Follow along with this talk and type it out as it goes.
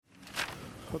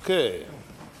Okay,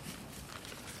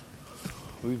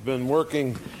 we've been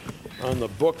working on the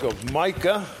book of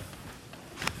Micah,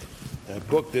 that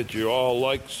book that you all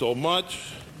like so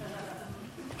much,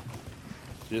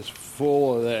 just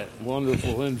full of that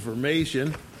wonderful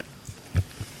information.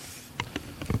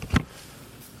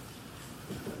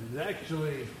 He's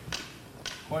actually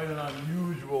quite an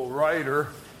unusual writer,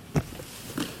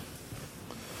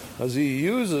 as he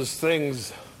uses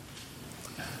things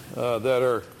that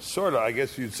are sort of, I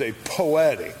guess you'd say,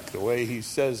 poetic. The way he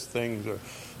says things are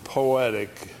poetic.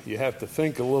 You have to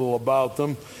think a little about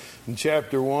them. In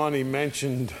chapter 1, he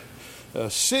mentioned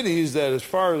cities that, as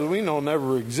far as we know,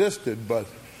 never existed, but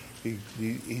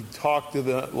he talked to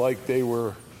them like they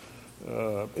were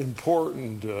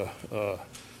important,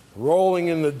 rolling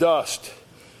in the dust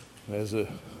as a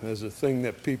thing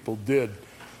that people did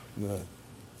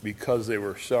because they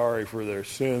were sorry for their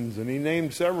sins. And he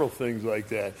named several things like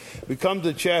that. We come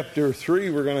to chapter 3,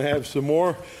 we're going to have some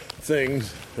more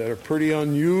things that are pretty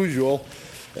unusual,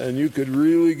 and you could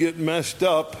really get messed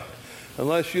up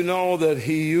unless you know that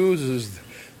he uses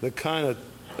the kind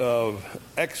of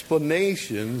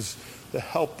explanations to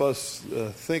help us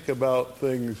think about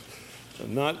things,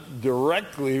 not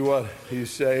directly what he's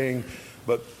saying,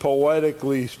 but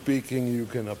poetically speaking, you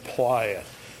can apply it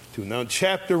to. Now,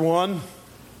 chapter 1,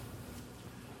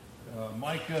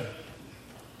 Micah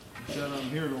said, I'm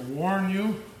here to warn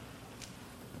you.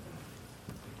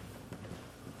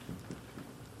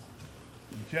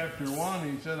 In chapter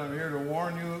 1, he said, I'm here to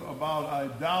warn you about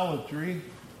idolatry.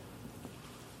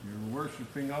 You're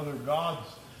worshiping other gods,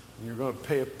 and you're going to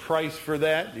pay a price for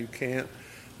that. You can't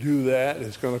do that.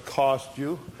 It's going to cost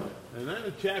you. And then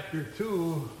in chapter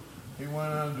 2, he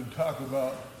went on to talk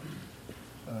about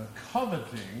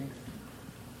coveting,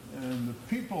 and the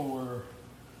people were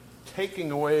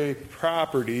taking away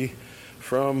property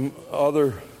from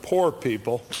other poor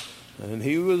people, and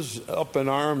he was up in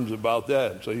arms about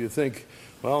that. So you think,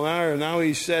 well, now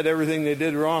he said everything they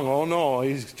did wrong. Oh no,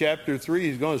 he's chapter 3,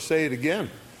 he's going to say it again.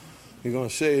 He's going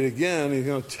to say it again. He's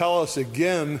going to tell us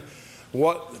again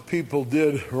what people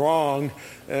did wrong,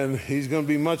 and he's going to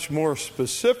be much more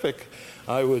specific,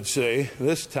 I would say,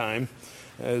 this time,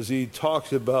 as he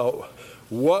talks about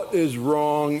what is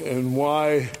wrong and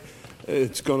why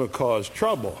it's going to cause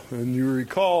trouble. And you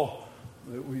recall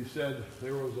that we said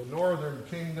there was a northern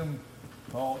kingdom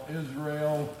called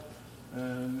Israel,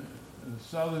 and the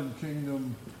southern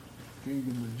kingdom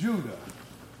of Judah.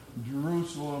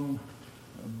 Jerusalem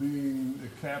being the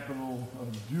capital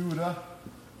of Judah,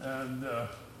 and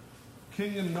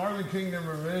northern kingdom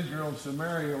of Israel and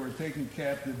Samaria were taken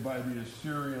captive by the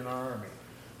Assyrian army,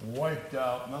 wiped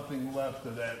out, nothing left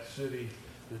of that city.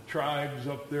 The tribes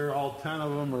up there, all 10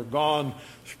 of them are gone,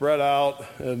 spread out,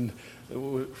 and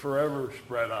forever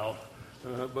spread out.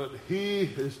 But he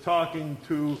is talking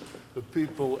to the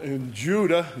people in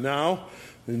Judah now,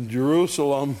 in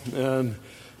Jerusalem, and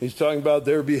he's talking about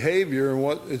their behavior and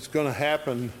what is going to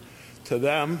happen to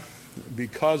them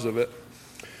because of it.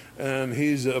 And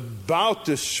he's about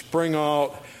to spring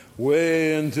out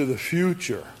way into the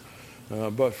future.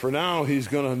 But for now, he's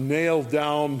going to nail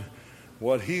down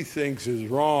what he thinks is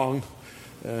wrong,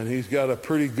 and he's got a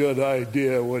pretty good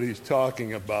idea what he's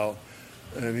talking about,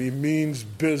 and he means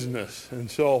business. And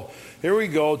so here we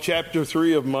go, chapter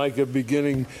 3 of Micah,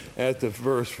 beginning at the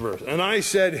first verse. And I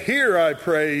said, hear, I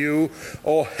pray you,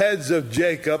 O heads of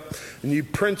Jacob, and ye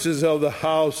princes of the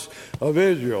house of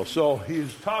Israel. So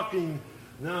he's talking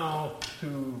now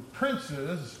to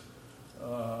princes,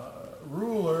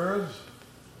 rulers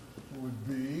would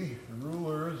be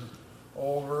rulers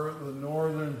over the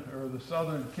northern or the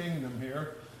southern kingdom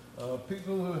here,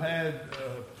 people who had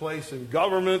a place in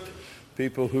government,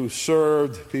 people who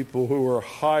served, people who were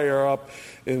higher up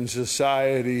in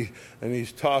society, and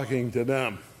he's talking to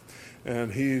them.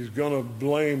 And he's going to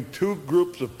blame two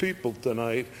groups of people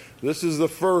tonight. This is the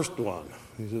first one.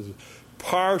 He says,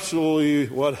 partially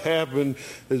what happened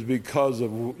is because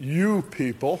of you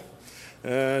people,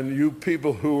 and you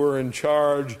people who were in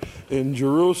charge in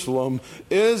Jerusalem.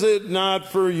 Is it not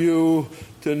for you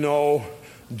to know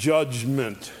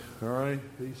judgment? All right?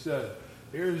 He said,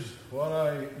 here's what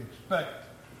I expect,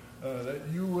 that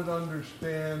you would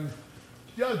understand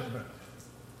judgment.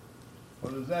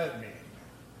 What does that mean?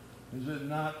 Is it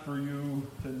not for you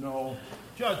to know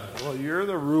judgment? Well, you're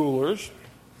the rulers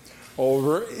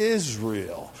over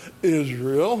Israel.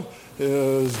 Israel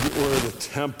is where the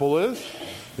temple is.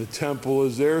 The temple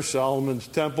is there. Solomon's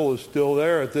temple is still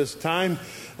there at this time,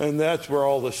 and that's where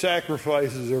all the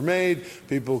sacrifices are made.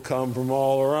 People come from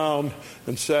all around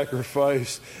and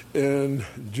sacrifice in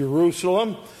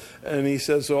Jerusalem. And he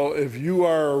says, so if you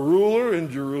are a ruler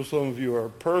in Jerusalem, if you are a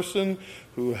person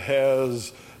who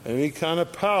has any kind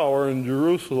of power in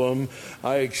Jerusalem,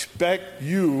 I expect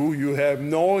you have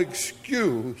no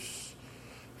excuse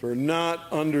for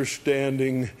not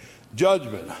understanding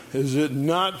judgment. Is it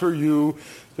not for you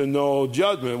to know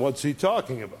judgment? What's he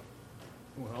talking about?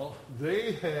 Well,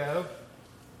 they have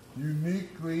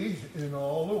uniquely in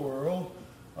all the world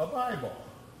a Bible.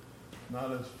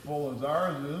 Not as full as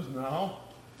ours is now,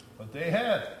 but they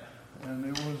had it. And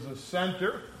it was the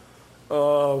center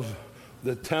of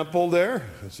the temple there.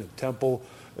 The temple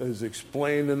is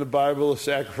explained in the Bible. The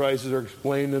sacrifices are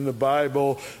explained in the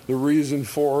Bible. The reason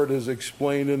for it is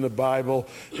explained in the Bible.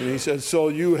 And he said, so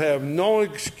you have no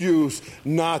excuse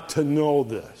not to know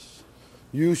this.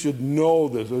 You should know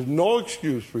this. There's no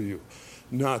excuse for you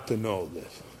not to know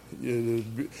this.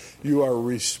 You are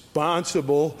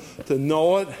responsible to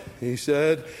know it, he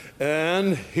said.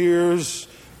 And here's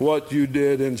what you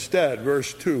did instead.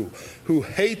 Verse 2, who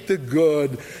hate the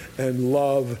good and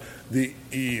love the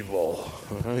evil.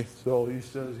 All right? So he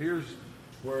says, here's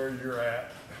where you're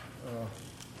at.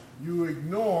 You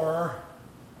ignore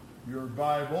your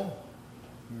Bible.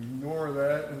 You ignore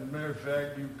that. As a matter of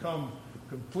fact, you come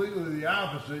completely the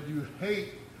opposite. You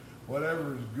hate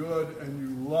whatever is good and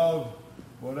you love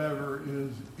whatever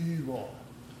is evil.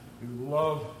 You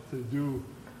love to do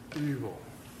evil.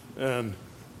 And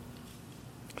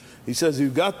he says,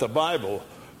 you've got the Bible.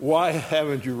 Why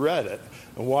haven't you read it?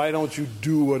 And why don't you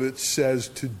do what it says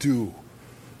to do?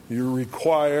 You're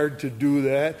required to do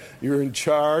that. You're in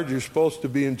charge. You're supposed to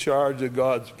be in charge of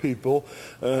God's people.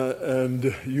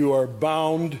 And you are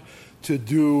bound to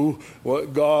do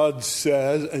what God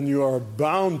says. And you are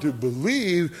bound to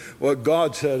believe what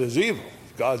God said is evil.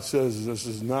 If God says this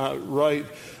is not right,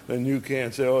 then you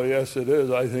can't say, oh, yes, it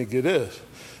is. I think it is.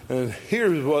 And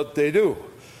here's what they do.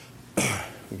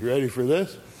 You ready for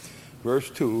this? Verse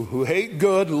 2, who hate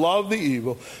good, love the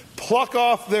evil, pluck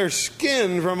off their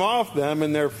skin from off them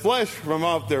and their flesh from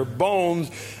off their bones,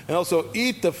 and also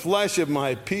eat the flesh of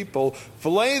my people,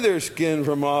 fillet their skin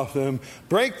from off them,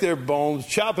 break their bones,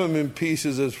 chop them in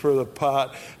pieces as for the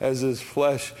pot, as is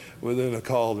flesh within a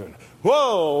cauldron.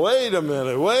 Whoa, wait a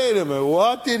minute.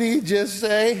 What did he just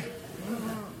say?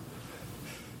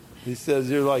 He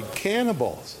says you're like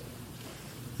cannibals.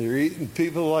 They're eating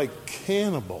people like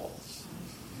cannibals.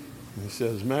 He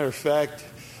says, as a matter of fact,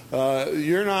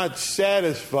 you're not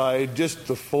satisfied just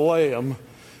to fillet them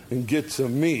and get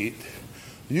some meat.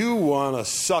 You want to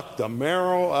suck the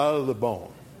marrow out of the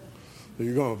bone.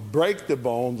 You're going to break the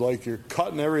bones like you're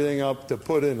cutting everything up to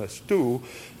put in a stew.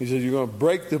 He says you're going to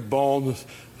break the bones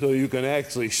so you can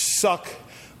actually suck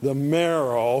the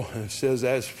marrow. It says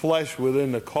as flesh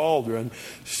within the cauldron.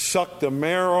 Suck the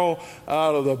marrow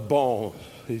out of the bones.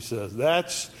 He says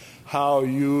that's how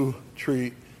you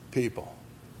treat people.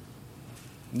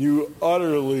 You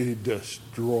utterly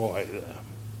destroy them.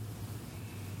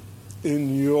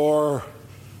 In your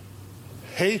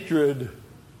hatred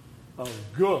of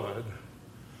good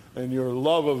and your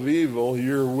love of evil,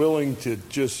 you're willing to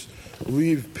just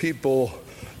leave people,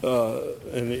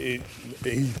 and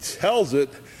he tells it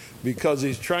because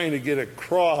he's trying to get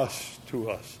across to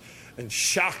us and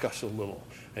shock us a little.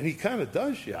 And he kind of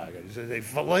does shock us. He says, they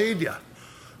filleted you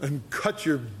and cut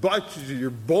your butts, your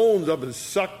bones up and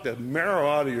suck the marrow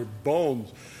out of your bones.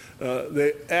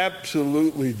 They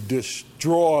absolutely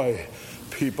destroy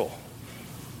people.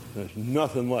 There's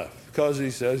nothing left. Because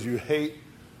he says you hate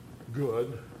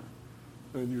good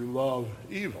and you love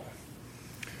evil.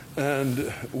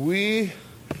 And we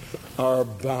are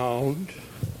bound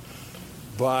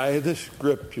by the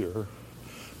Scripture.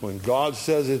 When God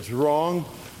says it's wrong,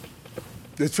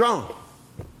 it's wrong.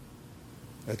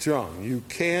 It's wrong. You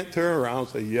can't turn around and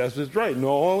say, yes, it's right.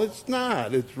 No, it's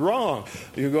not. It's wrong.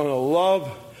 You're going to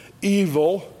love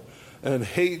evil and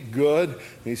hate good.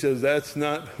 He says that's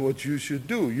not what you should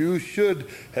do. You should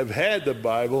have had the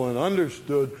Bible and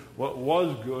understood what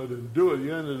was good and do it.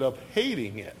 You ended up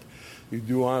hating it. You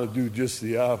do want to do just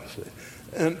the opposite.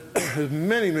 And there's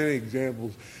many, many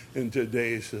examples in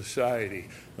today's society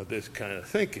of this kind of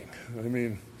thinking. I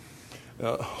mean,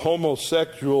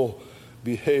 homosexual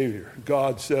behavior.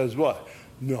 God says what?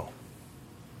 No.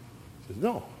 He says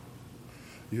no.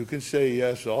 You can say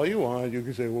yes all you want. You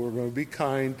can say, well, we're going to be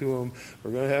kind to them.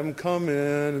 We're going to have them come in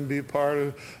and be part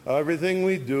of everything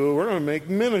we do. We're going to make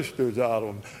ministers out of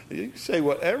them. You can say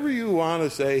whatever you want to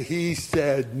say. He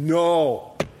said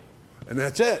no. And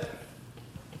that's it.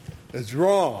 It's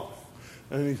wrong.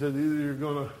 And he said either you're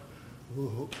going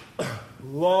to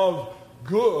love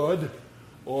good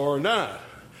or not.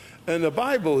 And the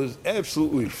Bible is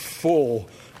absolutely full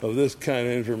of this kind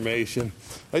of information.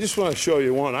 I just want to show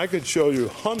you one. I could show you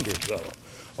hundreds of them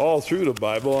all through the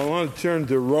Bible. I want to turn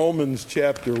to Romans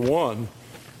chapter 1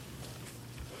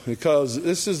 because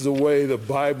this is the way the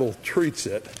Bible treats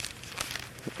it.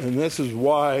 And this is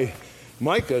why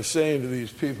Micah is saying to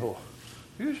these people,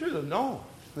 you should have known.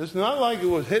 It's not like it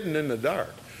was hidden in the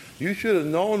dark. You should have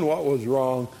known what was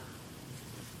wrong.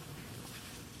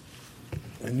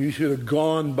 And you should have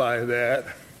gone by that.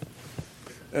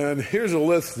 And here's a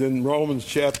list in Romans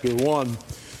chapter 1.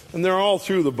 And they're all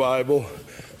through the Bible.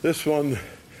 This one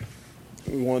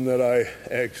that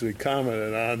I actually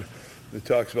commented on, it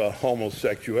talks about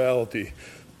homosexuality.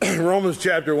 Romans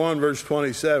chapter 1, verse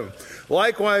 27.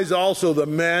 Likewise also the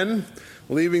men,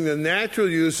 leaving the natural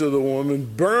use of the woman,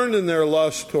 burned in their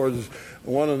lust towards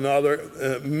one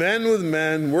another, men with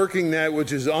men, working that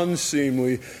which is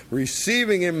unseemly,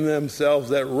 receiving in themselves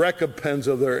that recompense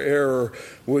of their error,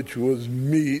 which was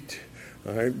meet.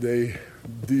 All right, they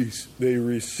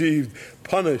received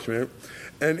punishment.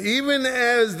 And even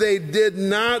as they did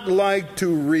not like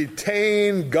to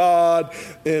retain God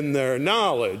in their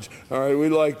knowledge, all right, we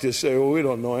like to say, well, we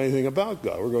don't know anything about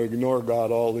God. We're going to ignore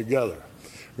God altogether.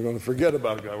 We're going to forget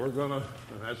about God. And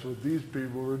that's what these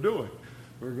people were doing.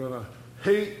 We're going to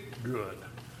hate good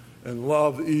and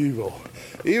love evil.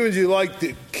 Even as you like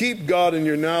to keep God in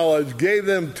your knowledge, gave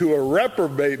them to a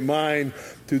reprobate mind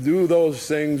to do those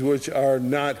things which are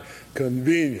not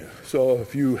convenient. So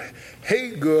if you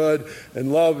hate good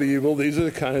and love evil, these are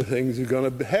the kind of things that are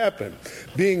going to happen.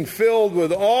 Being filled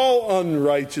with all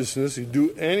unrighteousness, you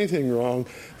do anything wrong,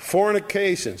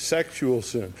 fornication, sexual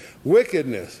sin,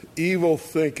 wickedness, evil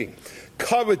thinking,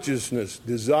 covetousness,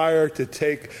 desire to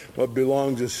take what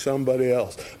belongs to somebody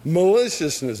else,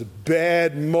 maliciousness,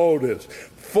 bad motives,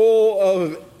 full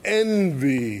of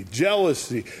envy,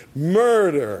 jealousy,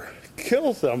 murder.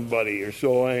 Kill somebody, you're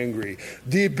so angry.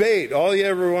 Debate, all you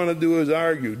ever want to do is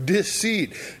argue.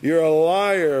 Deceit, you're a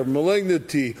liar.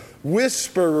 Malignity,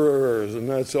 whisperers, and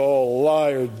that's all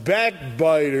liars.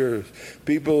 Backbiters,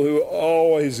 people who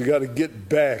always got to get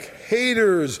back.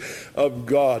 Haters of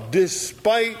God.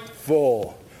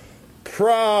 Despiteful,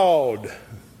 proud.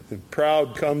 And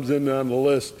proud comes in on the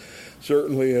list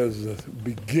certainly as the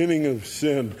beginning of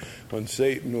sin when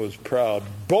Satan was proud.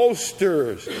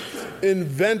 Boasters,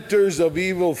 inventors of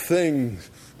evil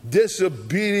things,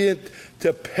 disobedient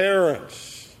to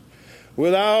parents.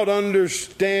 Without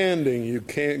understanding, you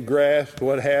can't grasp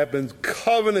what happens.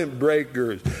 Covenant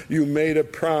breakers, you made a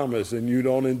promise and you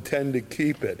don't intend to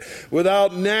keep it.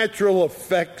 Without natural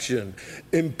affection,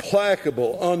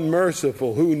 implacable,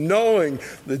 unmerciful, who knowing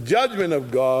the judgment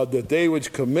of God, that they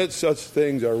which commit such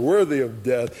things are worthy of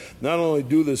death, not only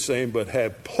do the same, but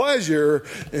have pleasure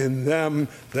in them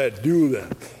that do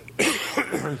them.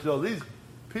 So these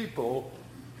people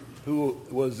who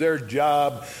was their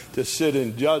job to sit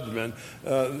in judgment.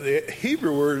 The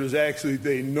Hebrew word is actually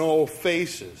they know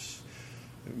faces.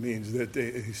 It means that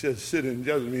he says sit in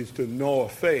judgment means to know a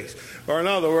face. Or in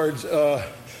other words, we're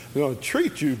going to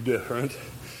treat you different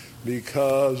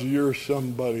because you're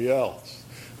somebody else.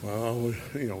 Well,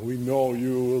 we know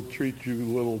you, we'll treat you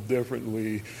a little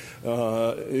differently.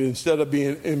 Instead of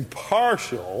being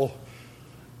impartial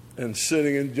and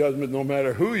sitting in judgment no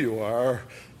matter who you are,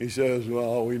 he says,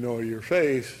 well, we know your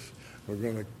face. We're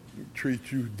going to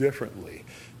treat you differently.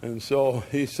 And so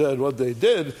he said what they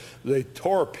did, they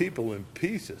tore people in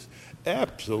pieces,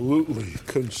 absolutely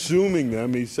consuming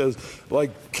them. He says,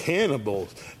 like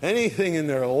cannibals, anything in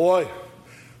their life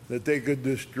that they could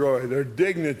destroy. Their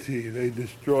dignity, they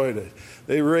destroyed it.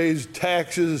 They raised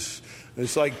taxes.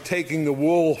 It's like taking the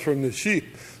wool from the sheep.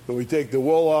 So we take the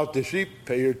wool off the sheep,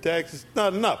 pay your taxes.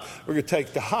 Not enough. We're going to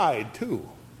take the hide, too.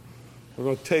 We're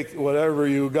going to take whatever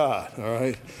you got, all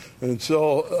right? And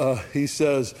so he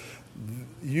says,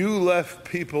 you left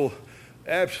people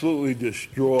absolutely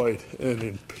destroyed and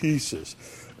in pieces,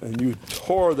 and you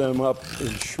tore them up in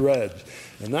shreds.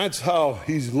 And that's how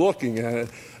he's looking at it.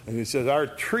 And he says, our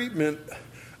treatment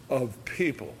of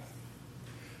people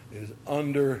is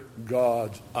under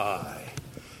God's eye.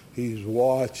 He's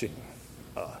watching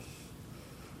us.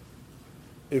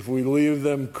 If we leave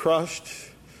them crushed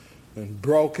and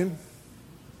broken,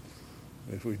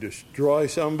 if we destroy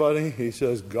somebody, he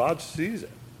says, God sees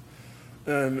it.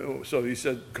 And so he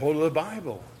said, go to the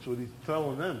Bible. That's what he's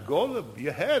telling them.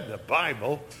 You had the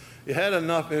Bible. You had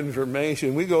enough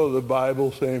information. We go to the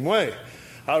Bible same way.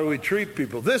 How do we treat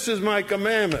people? This is my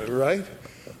commandment, right?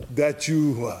 That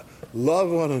you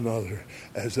love one another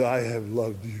as I have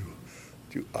loved you.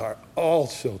 You are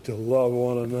also to love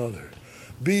one another.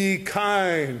 Be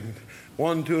kind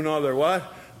one to another.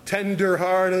 What?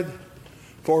 tender-hearted,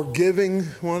 forgiving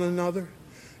one another,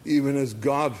 even as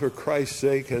God, for Christ's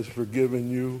sake, has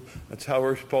forgiven you. That's how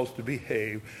we're supposed to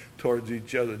behave towards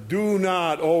each other. Do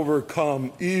not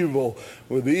overcome evil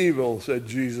with evil, said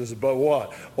Jesus, but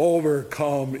what?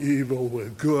 Overcome evil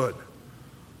with good.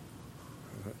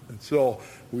 And so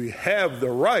we have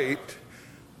the right.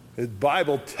 The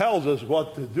Bible tells us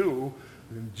what to do,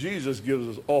 and Jesus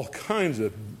gives us all kinds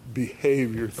of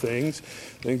behavior things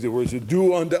that we're to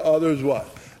do unto others what?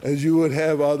 As you would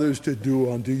have others to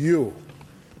do unto you.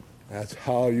 That's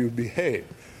how you behave.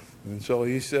 And so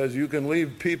he says you can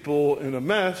leave people in a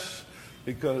mess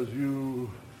because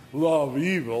you love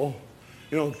evil.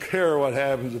 You don't care what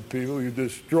happens to people. You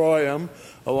destroy them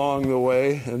along the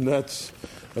way, and that's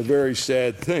a very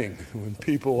sad thing when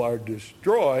people are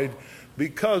destroyed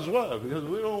because what? Because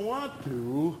we don't want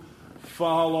to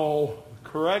follow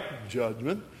correct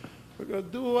judgment. We're going to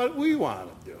do what we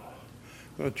want to do.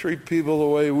 We're going to treat people the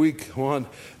way we want.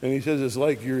 And he says it's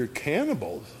like you're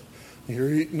cannibals.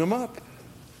 You're eating them up.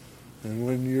 And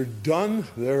when you're done,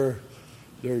 they're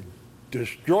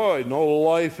destroyed. No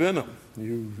life in them.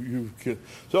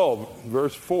 So,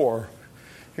 verse 4,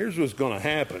 here's what's going to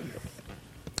happen.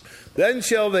 Then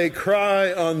shall they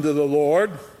cry unto the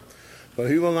Lord, but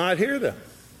he will not hear them.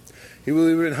 He will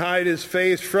even hide his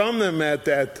face from them at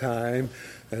that time,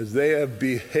 as they have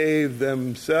behaved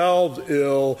themselves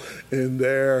ill in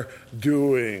their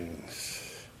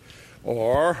doings.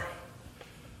 Or,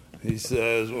 he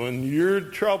says, when your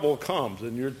trouble comes,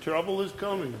 and your trouble is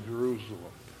coming, Jerusalem,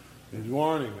 he's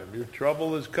warning them, your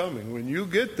trouble is coming. When you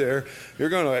get there, you're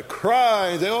going to cry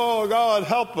and say, oh, God,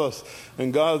 help us.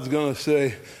 And God's going to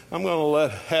say, I'm going to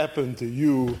let happen to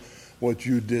you what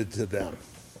you did to them.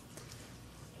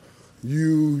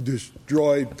 You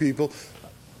destroyed people.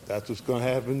 That's what's going to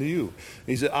happen to you.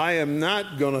 He said, I am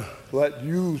not going to let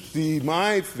you see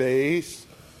my face.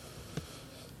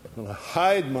 I'm going to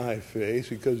hide my face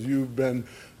because you've been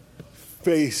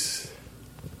face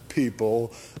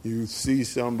people. You see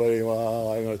somebody,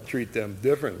 well, I'm going to treat them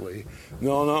differently.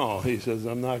 No. He says,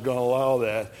 I'm not going to allow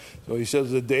that. So he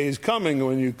says, the day's coming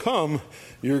when you come,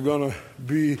 you're going to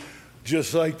be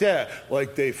just like that.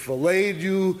 Like they filleted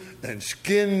you and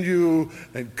skinned you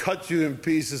and cut you in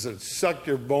pieces and sucked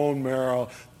your bone marrow.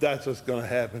 That's what's going to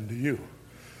happen to you.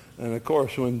 And of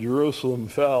course, when Jerusalem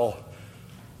fell,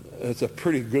 it's a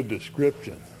pretty good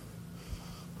description.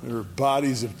 There were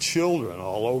bodies of children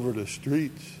all over the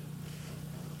streets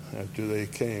after they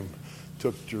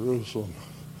took Jerusalem.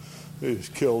 They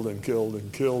just killed and killed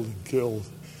and killed and killed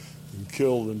and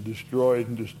killed and destroyed,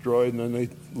 and then they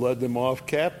led them off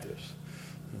captives.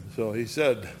 And so he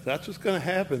said, that's what's going to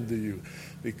happen to you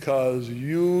because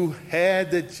you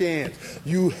had the chance.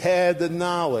 You had the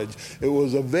knowledge. It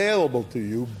was available to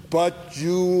you, but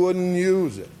you wouldn't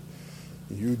use it.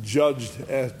 You judged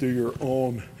after your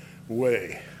own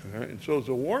way. All right? And so it's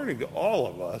a warning to all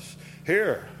of us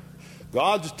here.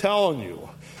 God's telling you,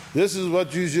 this is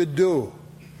what you should do.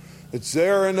 It's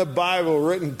there in the Bible,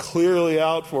 written clearly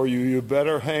out for you. You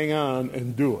better hang on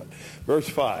and do it. Verse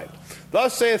 5.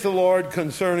 Thus saith the Lord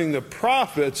concerning the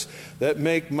prophets that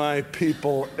make my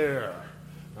people err.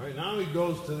 All right, now he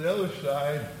goes to the other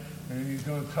side, and he's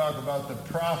going to talk about the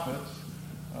prophets,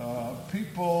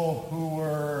 people who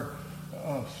were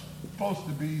supposed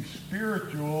to be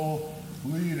spiritual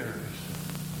leaders.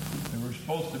 They were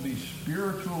supposed to be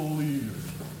spiritual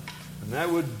leaders. And that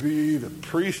would be the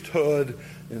priesthood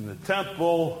in the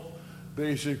temple,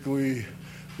 basically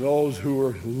those who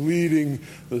were leading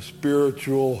the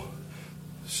spiritual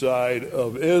side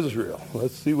of Israel.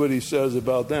 Let's see what he says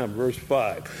about them. Verse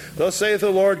 5. Thus saith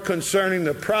the Lord concerning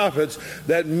the prophets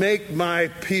that make my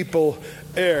people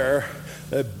err,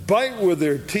 that bite with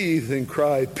their teeth and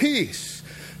cry, peace.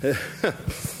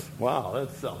 Wow,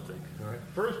 that's something. All right.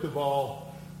 First of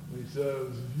all, he says,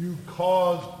 you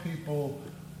cause people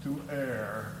to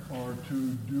err or to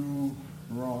do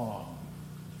wrong.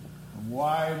 And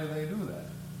why do they do that?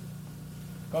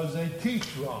 Because they teach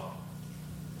wrong.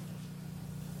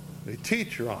 They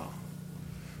teach wrong.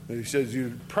 And he says,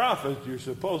 you prophets, you're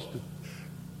supposed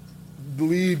to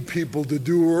lead people to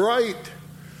do right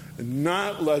and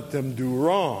not let them do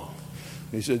wrong.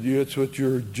 He said, that's what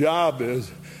your job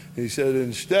is. He said,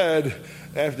 instead,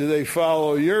 after they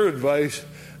follow your advice,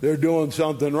 they're doing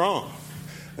something wrong.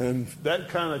 And that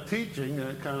kind of teaching,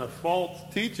 that kind of false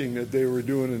teaching that they were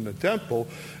doing in the temple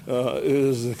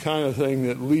is the kind of thing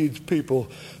that leads people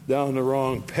down the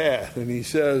wrong path. And he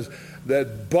says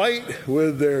that bite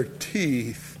with their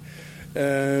teeth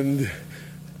and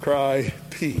cry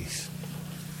peace.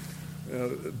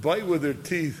 Bite with their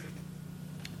teeth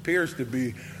appears to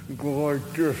be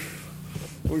like this.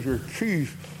 with your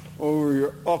teeth over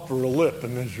your upper lip,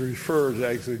 and this refers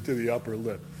actually to the upper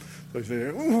lip. So you say,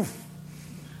 oof,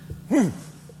 oof.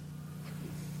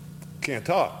 Can't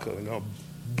talk. You know,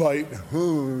 bite.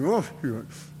 You're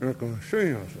not going to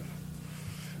say nothing.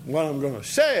 What I'm going to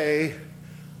say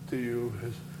to you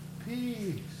is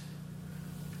peace,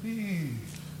 peace.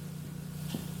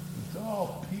 It's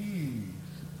all peace.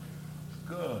 It's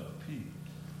good,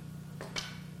 peace.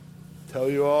 Tell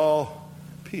you all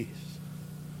peace,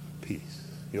 peace.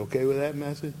 You okay with that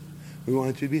message? We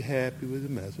want you to be happy with the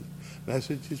message.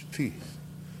 Message is peace.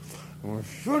 And I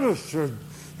should have said,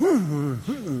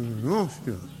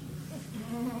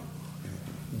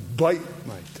 bite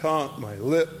my tongue, my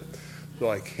lip, so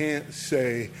I can't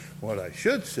say what I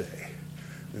should say.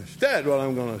 Instead, what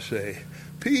I'm going to say,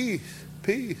 peace,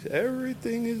 peace.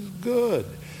 Everything is good.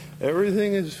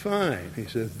 Everything is fine. He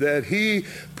says, that he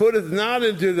putteth not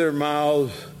into their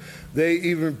mouths, they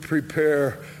even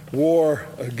prepare war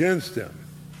against them.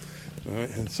 All right?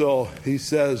 And so he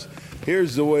says,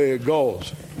 here's the way it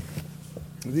goes.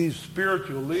 These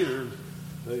spiritual leaders,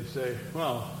 they say,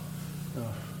 well,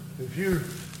 if you're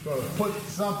going to put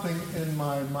something in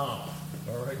my mouth,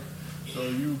 all right, so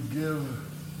you give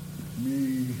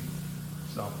me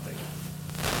something.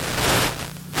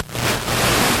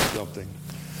 Something.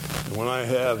 And when I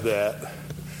have that,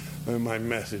 then my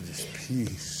message is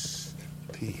peace,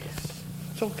 peace.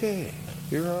 It's okay.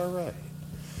 You're all right.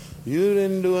 You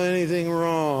didn't do anything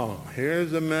wrong. Here's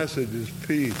the message is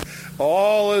peace.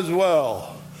 All is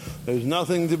well. There's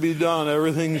nothing to be done.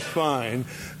 Everything's fine.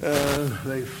 And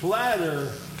they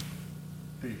flatter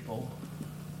people,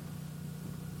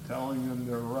 telling them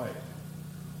they're right.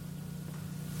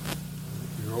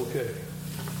 You're okay.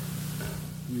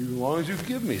 As long as you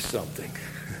give me something.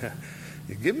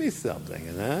 You give me something,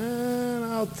 and then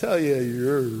I'll tell you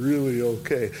you're really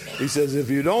okay. He says, if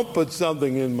you don't put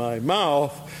something in my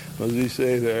mouth, what does he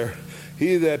say there?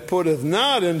 He that putteth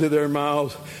not into their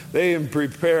mouths, they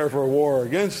prepare for war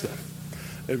against them.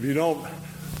 If you don't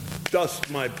dust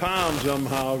my palm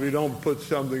somehow, if you don't put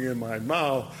something in my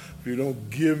mouth, if you don't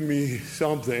give me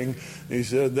something, he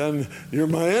said, then you're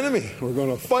my enemy. We're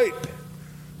going to fight.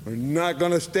 We're not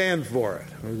going to stand for it.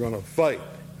 We're going to fight.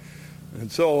 And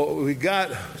so we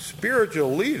got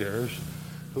spiritual leaders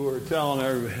who are telling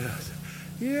everybody,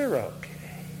 you're okay.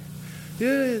 You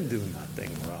didn't do nothing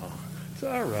wrong. It's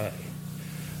all right.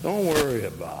 Don't worry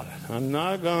about it. I'm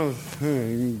not going to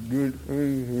say you did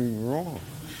anything wrong.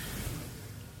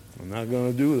 I'm not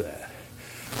going to do that.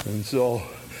 And so,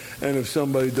 and if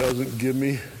somebody doesn't give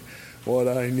me what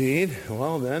I need,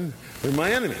 well, then they're my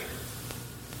enemy.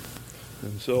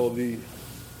 And so the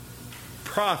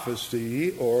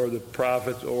prophecy or the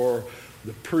prophets or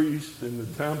the priests in the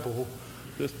temple,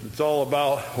 it's all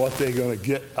about what they're going to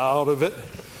get out of it.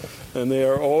 And they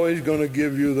are always going to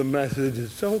give you the message,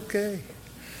 it's okay.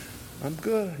 I'm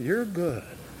good. You're good.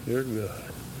 You're good.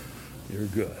 You're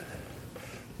good.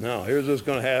 Now, here's what's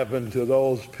going to happen to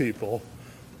those people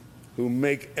who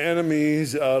make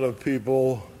enemies out of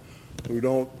people who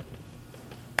don't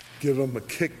give them a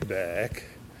kickback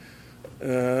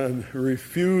and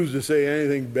refuse to say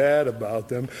anything bad about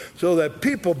them, so that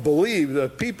people believe, the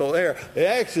people there, they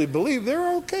actually believe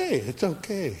they're okay. It's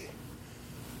okay.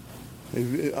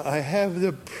 I have the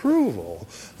approval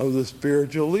of the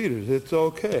spiritual leaders. It's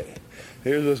okay.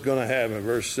 Here's what's going to happen,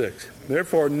 verse 6.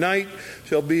 Therefore night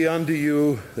shall be unto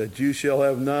you, that you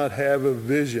shall not have a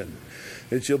vision.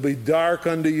 It shall be dark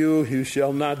unto you, you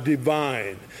shall not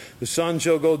divine. The sun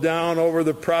shall go down over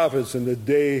the prophets, and the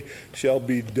day shall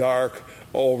be dark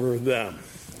over them.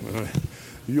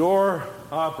 Your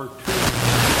opportunity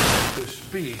to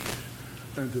speak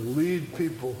and to lead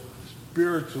people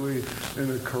spiritually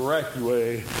in a correct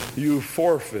way, you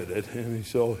forfeited. And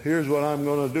so here's what I'm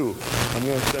going to do. I'm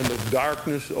going to send a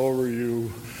darkness over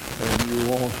you, and you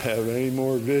won't have any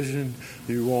more vision.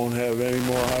 You won't have any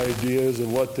more ideas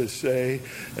of what to say,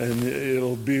 and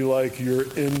it'll be like you're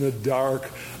in the dark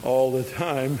all the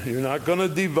time. You're not going to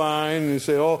divine and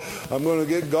say, oh, I'm going to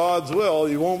get God's will.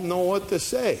 You won't know what to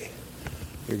say.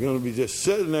 You're going to be just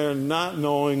sitting there not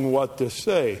knowing what to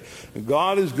say. And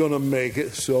God is going to make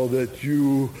it so that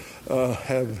you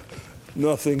have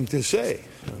nothing to say.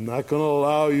 I'm not going to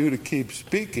allow you to keep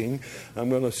speaking. I'm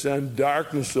going to send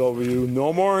darkness over you.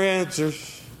 No more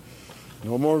answers.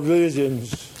 No more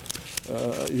visions.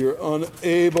 You're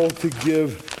unable to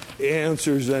give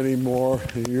answers anymore.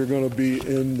 You're going to be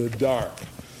in the dark.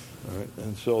 All right?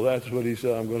 And so that's what he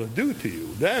said I'm going to do to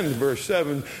you. Then, verse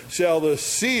 7, shall the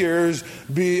seers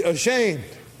be ashamed.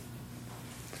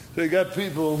 So you got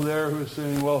people there who are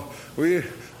saying, well, we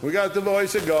got the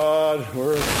voice of God.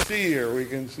 We're a seer. We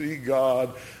can see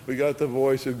God. We got the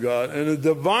voice of God. And the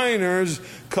diviners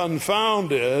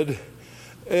confounded,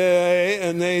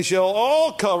 and they shall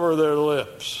all cover their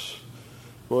lips,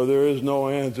 for there is no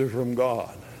answer from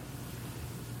God.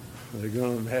 They're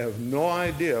going to have no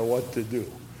idea what to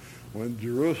do. When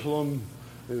Jerusalem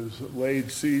is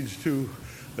laid siege to,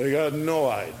 they got no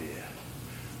idea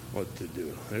what to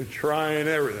do. They're trying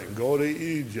everything. Go to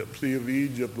Egypt. See if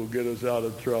Egypt will get us out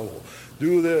of trouble.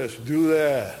 Do this, do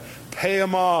that. Pay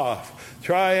them off.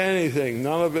 Try anything.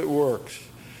 None of it works.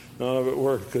 None of it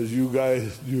works because you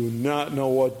guys do not know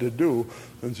what to do.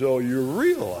 And so you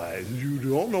realize you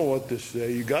don't know what to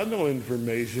say. You got no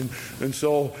information. And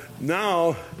so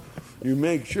now you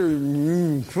make sure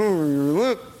you cover your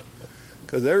lip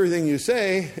because everything you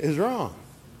say is wrong.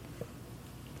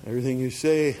 Everything you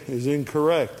say is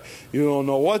incorrect. You don't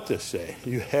know what to say.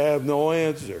 You have no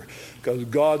answer because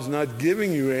God's not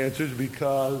giving you answers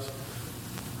because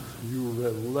you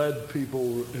have led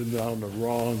people down the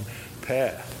wrong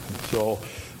path. And so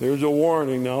there's a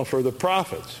warning now for the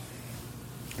prophets.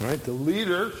 Right? The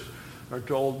leaders are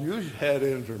told you had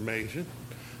information.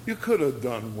 You could have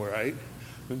done right.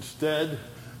 Instead,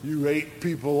 you ate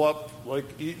people up like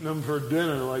eating them for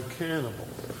dinner like cannibals.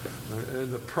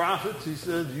 And the prophets, he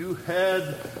said, you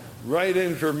had right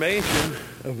information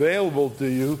available to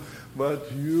you,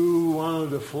 but you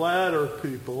wanted to flatter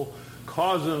people,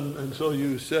 cause them, and so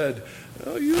you said,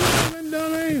 oh, you haven't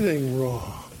done anything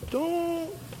wrong.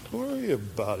 Don't worry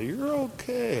about it. You're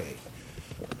okay.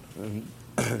 And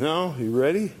now, you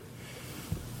ready?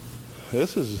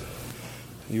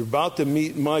 You're about to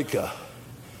meet Micah.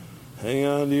 Hang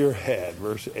on to your hat,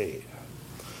 verse 8.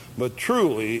 But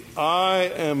truly,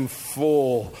 I am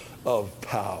full of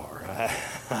power.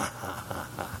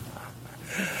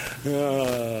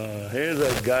 Here's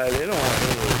that guy. They don't want to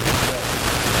hear what he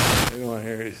says. They don't want to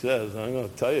hear what he says. I'm going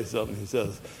to tell you something. He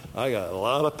says, I got a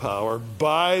lot of power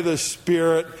by the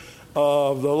Spirit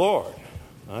of the Lord.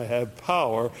 I have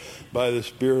power by the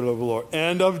Spirit of the Lord.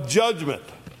 And of judgment.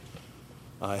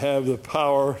 I have the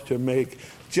power to make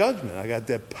judgment. I got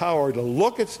that power to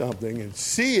look at something and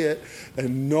see it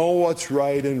and know what's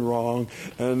right and wrong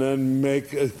and then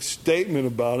make a statement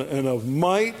about it. And of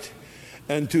might,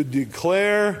 and to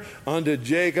declare unto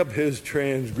Jacob his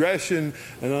transgression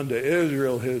and unto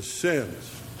Israel his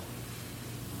sins.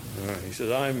 All right, he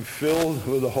says, I'm filled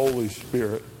with the Holy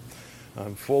Spirit.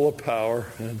 I'm full of power.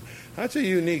 And that's a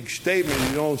unique statement.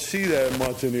 You don't see that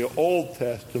much in the Old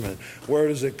Testament. Where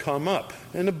does it come up?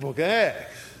 In the book of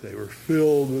Acts. They were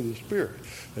filled with the Spirit.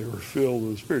 They were filled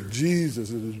with the Spirit. Jesus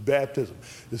in his baptism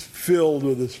is filled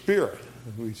with the Spirit.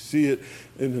 And we see it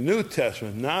in the New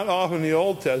Testament. Not often in the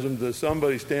Old Testament does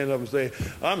somebody stand up and say,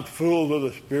 I'm filled with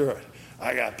the Spirit.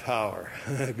 I got power.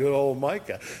 Good old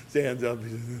Micah stands up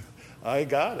and says, I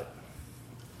got it.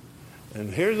 And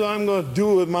here's what I'm going to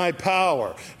do with my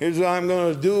power. Here's what I'm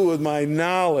going to do with my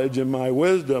knowledge and my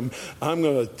wisdom. I'm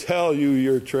going to tell you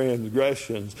your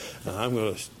transgressions, and I'm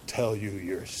going to tell you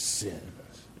your sins.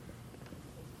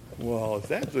 Well, if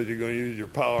that's what you're going to use your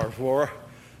power for,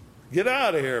 get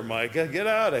out of here, Micah. Get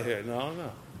out of here. No.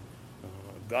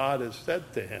 God has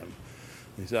said to him,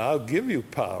 he said, I'll give you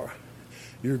power.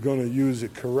 You're going to use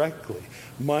it correctly.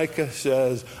 Micah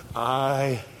says,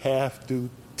 I have to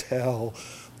tell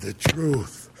the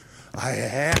truth. I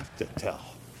have to tell.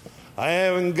 I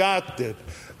haven't got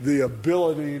the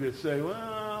ability to say,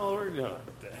 well, we're going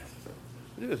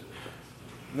to just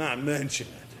not mention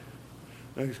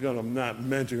it. I'm just going to not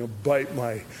mention it, bite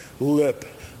my lip,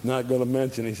 not going to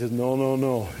mention it. He says,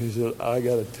 no. He said, I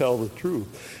got to tell the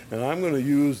truth. And I'm going to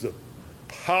use the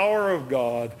power of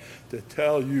God to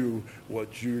tell you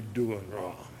what you're doing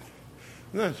wrong.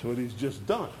 And that's what he's just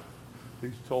done.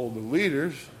 He's told the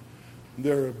leaders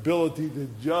their ability to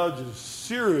judge is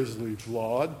seriously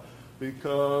flawed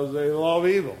because they love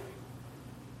evil.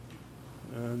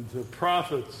 And to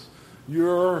prophets,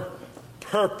 your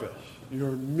purpose,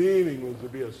 your meaning was to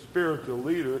be a spiritual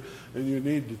leader, and you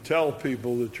need to tell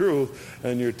people the truth,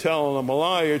 and you're telling them a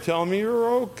lie. You're telling me you're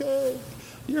okay.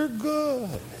 You're good.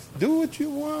 Do what you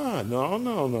want.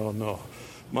 No.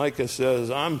 Micah says,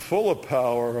 I'm full of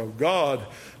power of God,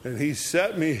 and he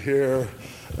set me here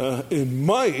in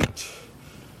might.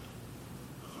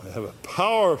 I have a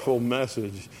powerful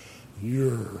message.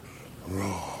 You're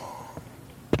wrong.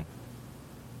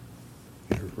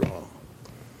 You're wrong.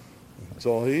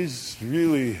 So there's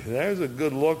a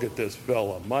good look at this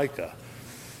fella, Micah.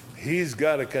 He's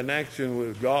got a connection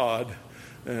with God,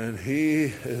 and he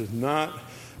is not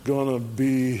going to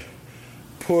be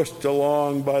pushed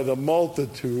along by the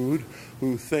multitude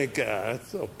who think,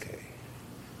 it's okay.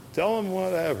 Tell them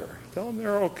whatever. Tell them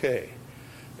they're okay.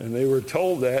 And they were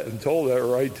told that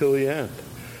right till the end.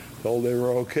 Told they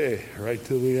were okay right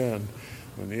till the end.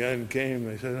 When the end came,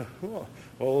 they said, well,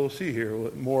 we'll see here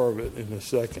more of it in a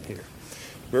second here.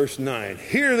 Verse 9,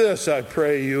 hear this, I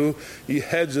pray you, ye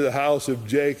heads of the house of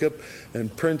Jacob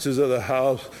and princes of the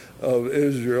house of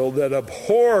Israel, that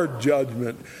abhor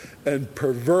judgment and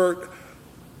pervert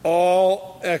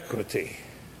all equity.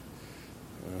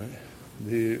 All right?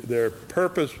 Their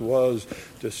purpose was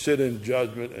to sit in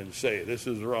judgment and say, this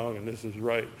is wrong and this is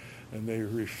right. And they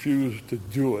refused to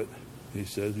do it. He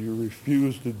says, you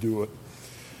refuse to do it.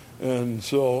 And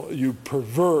so you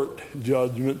pervert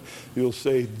judgment. You'll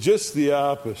say just the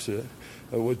opposite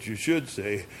of what you should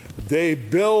say. They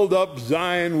build up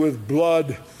Zion with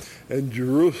blood and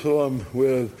Jerusalem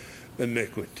with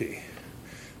iniquity.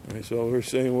 And so we're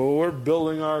saying, well, we're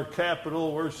building our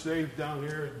capital. We're safe down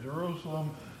here in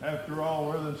Jerusalem. After all,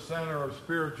 we're the center of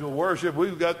spiritual worship.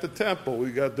 We've got the temple.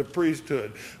 We've got the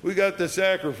priesthood. We got the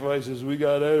sacrifices. We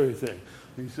got everything.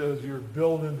 He says you're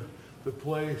building the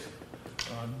place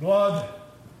on blood,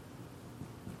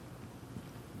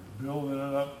 building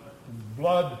it up in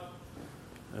blood,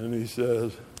 and he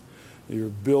says you're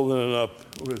building it up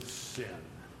with sin.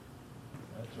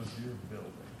 That's what you're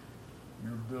building.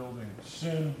 You're building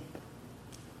sin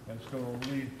that's going to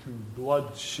lead to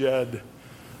bloodshed,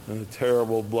 and a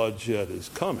terrible bloodshed is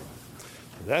coming.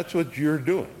 That's what you're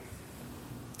doing,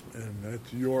 and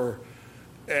that's your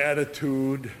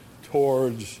attitude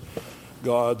towards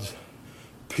God's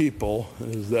people,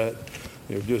 is that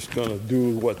you're just going to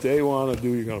do what they want to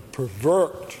do. You're going to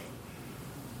pervert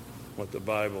what the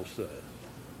Bible says,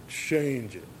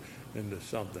 change it into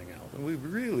something else. And we've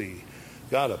really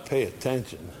got to pay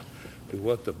attention to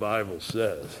what the Bible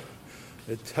says.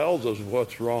 It tells us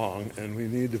what's wrong, and we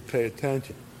need to pay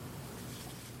attention.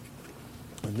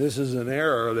 And this is an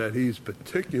error that he's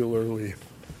particularly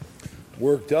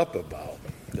worked up about,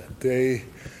 that they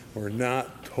were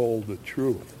not told the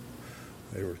truth.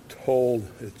 They were told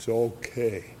it's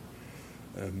okay.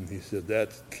 And he said,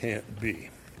 that can't be.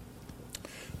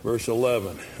 Verse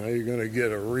 11, now you're going to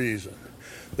get a reason.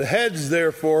 The heads,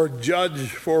 therefore, judge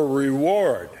for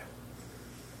reward.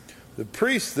 The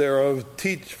priests thereof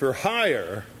teach for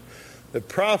hire. The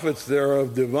prophets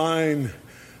thereof divine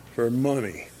for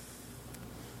money.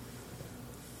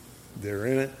 They're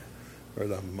in it for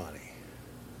the money.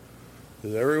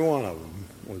 Because every one of them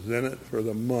was in it for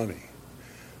the money.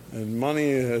 And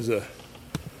money has a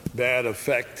bad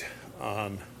effect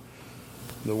on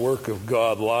the work of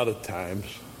God a lot of times.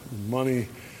 Money,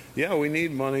 yeah, we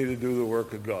need money to do the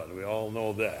work of God. We all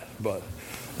know that. But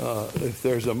if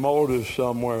there's a motive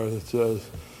somewhere that says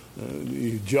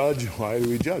you judge, why do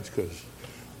we judge? Because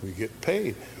we get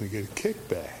paid. We get a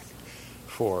kickback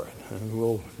for it. And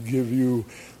we'll give you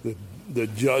the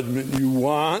judgment you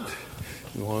want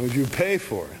as long as you pay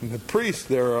for it. And the priest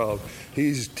thereof,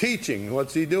 he's teaching.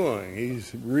 What's he doing?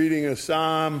 He's reading a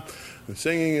psalm,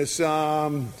 singing a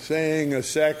psalm, saying a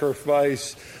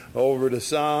sacrifice over the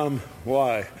psalm.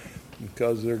 Why?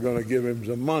 Because they're going to give him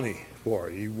some money for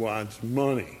it. He wants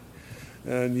money.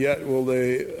 And yet, well,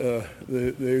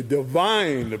 they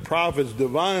divine, the prophets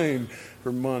divine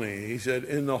for money. He said,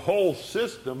 in the whole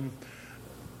system,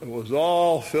 it was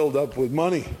all filled up with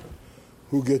money.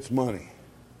 Who gets money?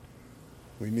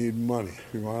 We need money.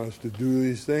 If you want us to do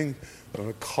these things, it's going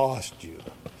to cost you.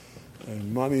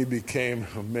 And money became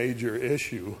a major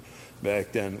issue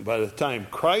back then. By the time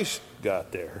Christ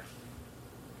got there,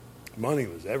 money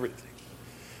was everything.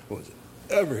 It was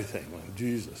everything when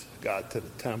Jesus got to the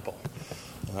temple.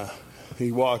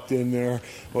 He walked in there.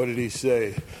 What did he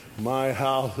say? My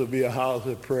house will be a house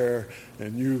of prayer,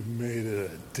 and you've made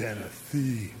it a den of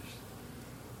thieves.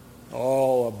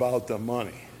 All about the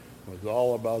money. It was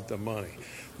all about the money.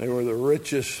 They were the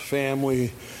richest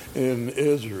family in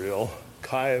Israel.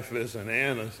 Caiaphas and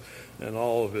Annas and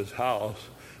all of his house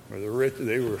were the rich.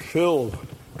 They were filled.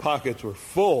 Pockets were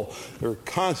full. They were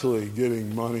constantly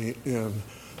getting money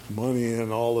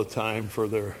in all the time for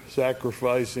their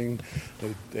sacrificing.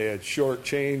 They had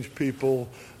shortchanged people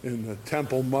in the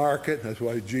temple market. That's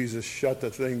why Jesus shut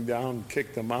the thing down and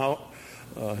kicked them out.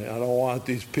 I don't want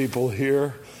these people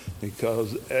here,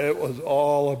 because it was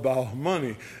all about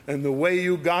money. And the way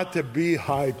you got to be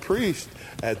high priest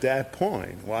at that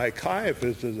point, why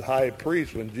Caiaphas is high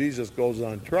priest when Jesus goes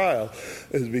on trial,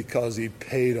 is because he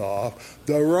paid off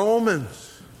the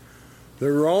Romans. The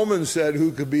Romans said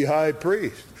who could be high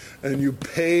priest. And you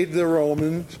paid the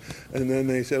Romans, and then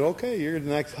they said, okay, you're the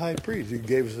next high priest. You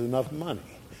gave us enough money.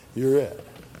 You're it.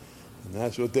 And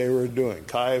that's what they were doing.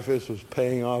 Caiaphas was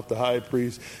paying off the high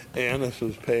priest. Annas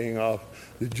was paying off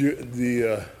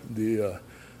the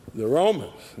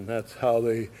Romans. And that's how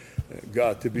they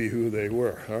got to be who they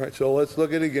were. All right, so let's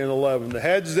look at it again, 11. The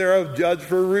heads thereof judge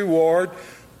for reward.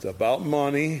 It's about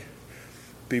money.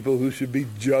 People who should be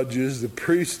judges. The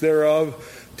priests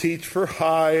thereof teach for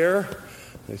hire.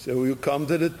 They said, we'll come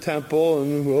to the temple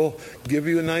and we'll give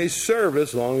you a nice service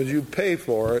as long as you pay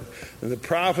for it. And the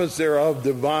prophets thereof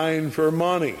divine for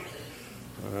money.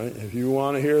 All right, if you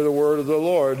want to hear the word of the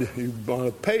Lord, you want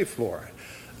to pay for it.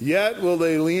 Yet will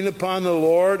they lean upon the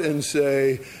Lord and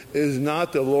say, is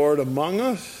not the Lord among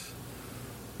us?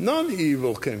 None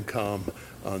evil can come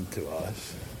unto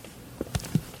us.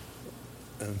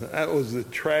 And that was the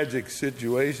tragic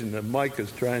situation that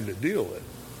Micah's trying to deal with.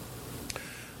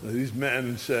 These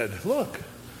men said, look,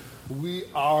 we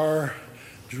are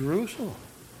Jerusalem.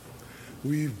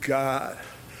 We've got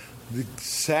the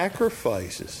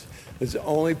sacrifices. It's the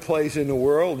only place in the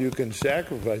world you can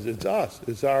sacrifice. It's us.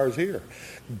 It's ours here.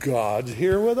 God's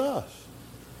here with us.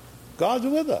 God's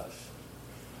with us.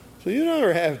 So you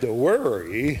never have to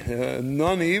worry.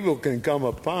 None evil can come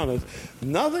upon us.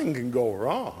 Nothing can go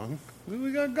wrong.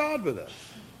 We got God with us.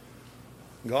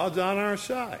 God's on our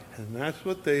side. And that's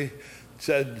what they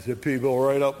said to people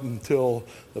right up until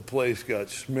the place got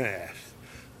smashed.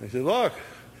 They said, look,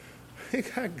 we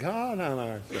got God on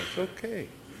our side. It's okay.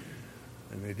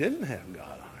 And they didn't have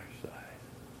God on our side.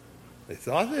 They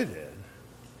thought they did.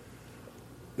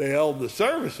 They held the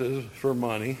services for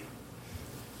money,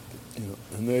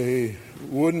 and they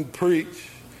wouldn't preach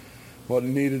what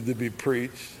needed to be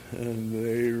preached, and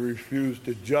they refused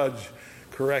to judge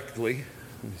correctly,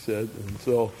 he said. And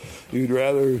so you'd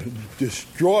rather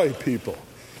destroy people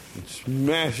and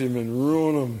smash them and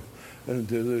ruin them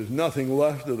until there's nothing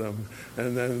left of them.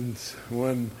 And then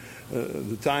when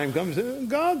the time comes,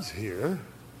 God's here.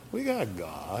 We got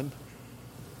God.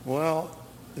 Well,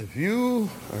 if you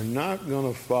are not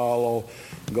going to follow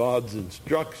God's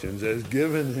instructions as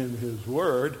given in his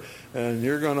word, and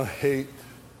you're going to hate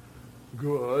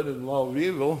good and love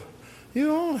evil, you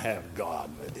don't have God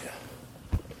with you.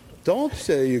 Don't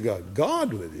say you got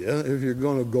God with you if you're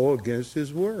going to go against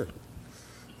his word.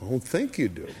 I don't think you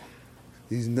do.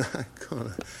 He's not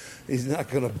going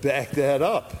to back that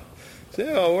up.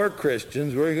 Say, oh, we're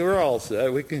Christians. We're all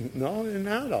set. No, you're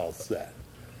not all set.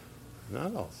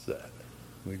 Not all set.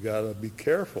 We got to be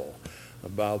careful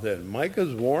about that.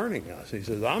 Micah's warning us. He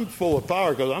says, I'm full of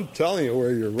power because I'm telling you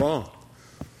where you're wrong.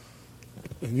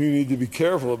 And you need to be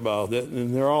careful about it.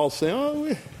 And they're all saying,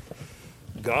 oh,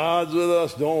 God's with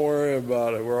us. Don't worry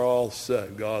about it. We're all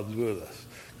set. God's with us.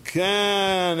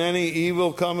 Can any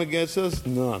evil come against us?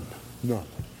 None. None.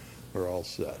 We're all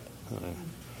set.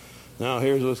 Now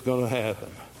here's what's going to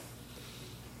happen.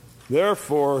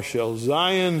 Therefore shall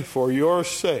Zion for your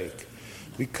sake,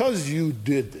 because you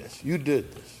did this,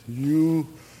 you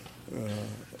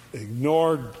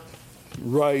ignored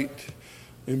right,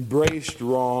 embraced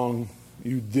wrong,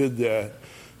 you did that.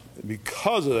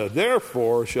 Because of that,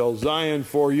 therefore shall Zion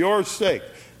for your sake,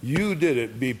 you did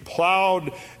it, be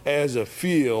plowed as a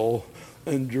field,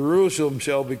 and Jerusalem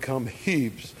shall become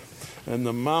heaps, and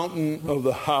the mountain of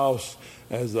the house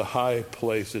as the high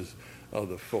places of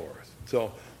the forest.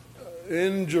 So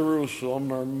in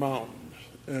Jerusalem are mountains.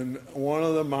 And one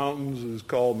of the mountains is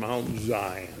called Mount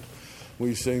Zion.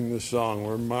 We sing the song,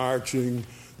 we're marching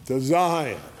to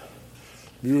Zion.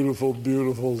 Beautiful,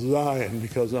 beautiful Zion.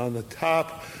 Because on the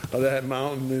top of that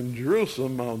mountain in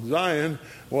Jerusalem, Mount Zion,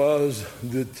 was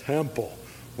the temple.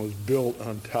 Was built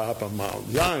on top of Mount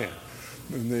Zion.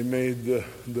 And they made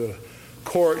the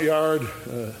courtyard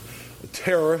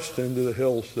terraced into the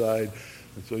hillside.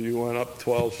 And so you went up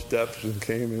 12 steps and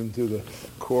came into the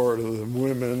court of the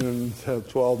women and had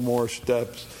 12 more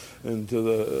steps into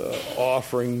the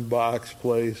offering box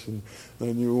place. And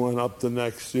then you went up the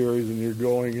next series and you're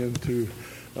going into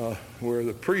where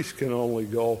the priest can only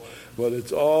go. But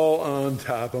it's all on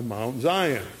top of Mount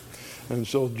Zion. And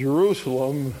so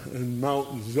Jerusalem and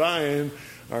Mount Zion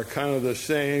are kind of the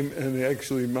same. And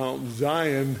actually Mount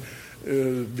Zion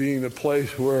is being the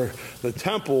place where the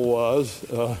temple was.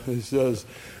 It says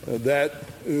that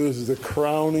is the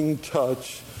crowning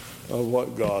touch of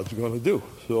what God's going to do.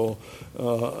 So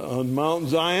on Mount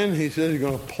Zion, he says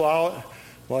you're going to plow it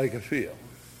like a field.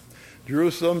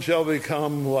 Jerusalem shall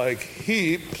become like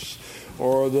heaps,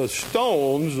 or the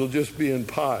stones will just be in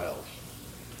piles.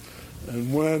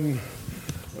 And when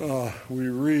we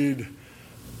read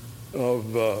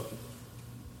of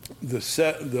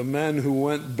the men who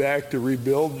went back to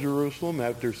rebuild Jerusalem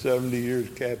after 70 years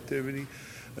captivity.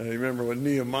 You remember what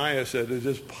Nehemiah said, it's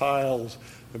just piles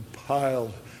and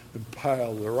piles and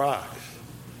piles of rocks.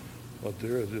 But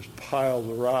there is just piles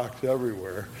of rocks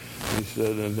everywhere. He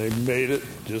said, and they made it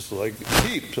just like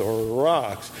heaps or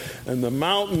rocks. And the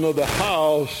mountain of the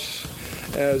house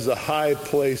as the high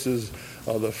places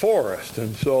of the forest.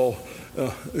 And so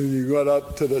you got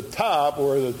up to the top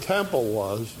where the temple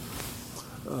was.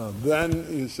 Then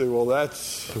you say, well,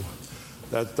 that's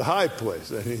the high place.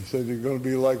 And he said, you're going to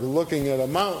be like looking at a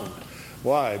mountain.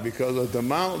 Why? Because at the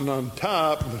mountain on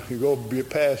top, you go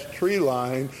past tree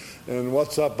line, and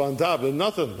what's up on top? There's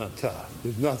nothing on top.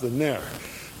 There's nothing there.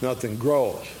 Nothing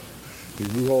grows.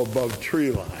 You go above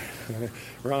tree line. Right?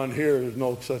 Around here, there's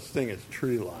no such thing as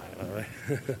tree line. All right?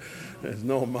 There's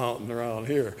no mountain around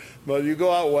here. But you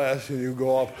go out west, and you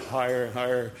go up higher and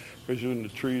higher. Pretty soon the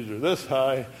trees are this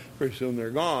high. Pretty soon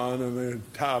they're gone, and the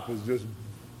top is just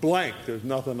blank. There's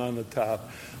nothing on the top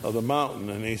of the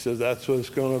mountain. And he says that's what it's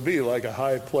going to be, like a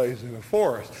high place in a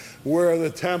forest. Where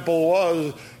the temple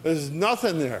was, there's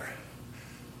nothing there.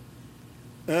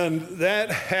 And that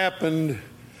happened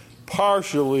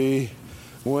partially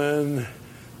when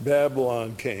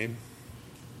Babylon came.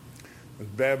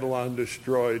 Babylon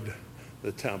destroyed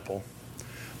the temple.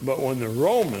 But when the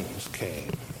Romans came,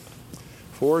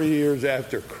 40 years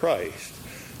after Christ,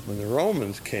 when the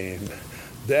Romans came,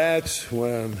 that's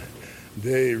when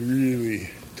they really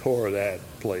tore that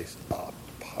place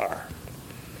apart.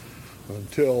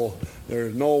 Until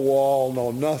there's no wall, no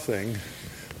nothing,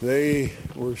 they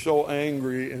were so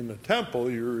angry in the temple,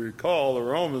 you recall the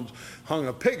Romans hung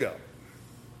a pig up.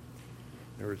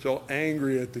 They were so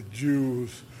angry at the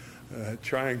Jews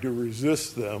trying to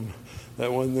resist them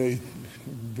that when they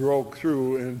broke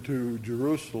through into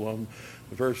Jerusalem,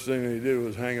 the first thing they did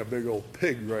was hang a big old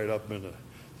pig right up in the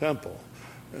temple.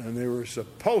 And they were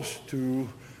supposed to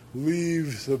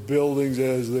leave the buildings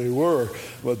as they were.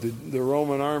 But the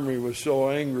Roman army was so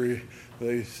angry,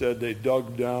 they said they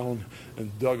dug down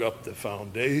and dug up the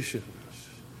foundations.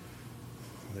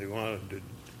 They wanted to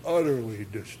utterly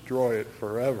destroy it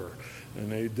forever.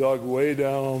 And they dug way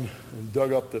down and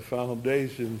dug up the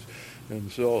foundations.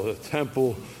 And so the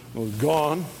temple was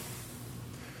gone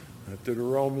after the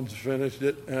Romans finished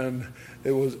it, and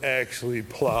it was actually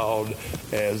plowed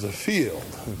as a field.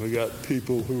 And we got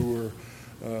people who were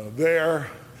there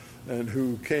and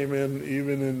who came in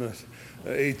even in the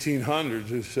 1800s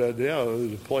who said, yeah, there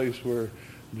was a place where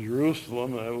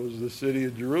Jerusalem, that was the city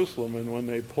of Jerusalem, and when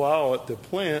they plow it to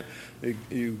plant,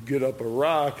 you get up a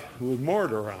rock with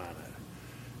mortar on it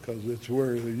because it's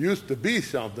where there used to be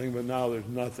something, but now there's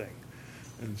nothing.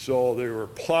 And so they were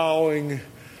plowing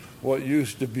what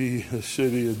used to be the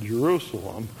city of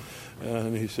Jerusalem.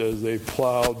 And he says they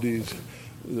plowed Jerusalem,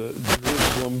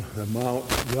 the Mount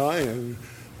Zion.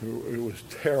 It was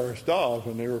terraced off,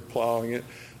 and they were plowing it.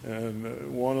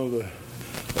 And one of the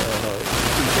people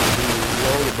who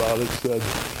wrote about it said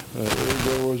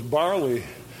there was barley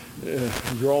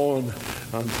growing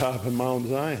on top of Mount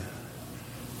Zion.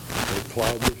 They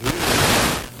plowed the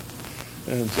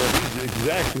field. And so he's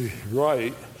exactly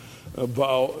right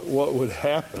about what would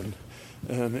happen.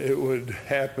 And it would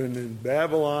happen in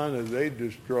Babylon as they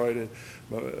destroyed it.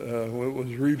 But it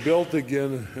was rebuilt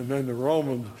again, and then the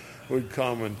Romans would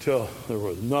come until there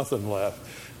was nothing left,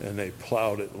 and they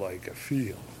plowed it like a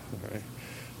field. Right?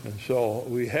 And so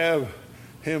we have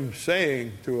him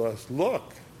saying to us,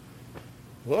 look,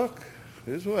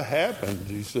 this is what happens.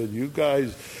 He said, you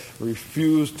guys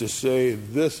refuse to say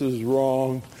this is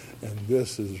wrong and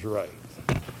this is right.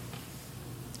 And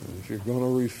if you're going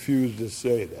to refuse to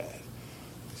say that,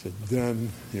 he said, then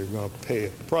you're going to pay a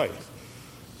price.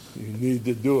 You need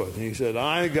to do it. And he said,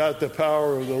 I got the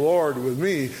power of the Lord with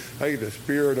me. I got the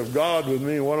Spirit of God with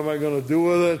me. What am I going to do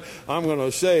with it? I'm going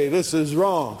to say, this is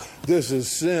wrong. This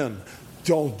is sin.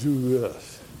 Don't do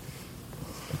this.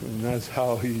 And that's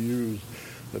how he used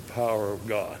the power of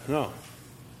God. Now,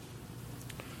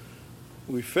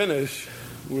 we finish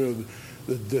with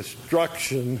the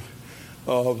destruction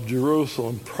of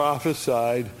Jerusalem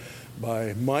prophesied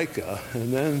by Micah.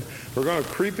 And then we're going to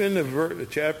creep into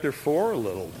chapter 4 a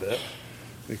little bit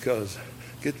because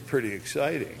it gets pretty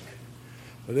exciting.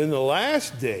 But in the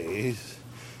last days,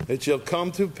 it shall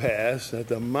come to pass that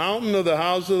the mountain of the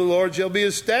house of the Lord shall be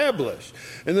established,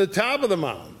 and the top of the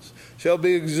mountains shall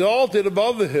be exalted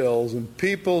above the hills, and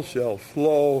people shall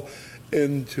flow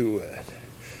into it.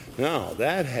 Now,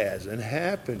 that hasn't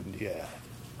happened yet.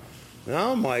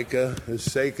 Now Micah is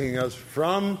taking us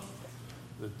from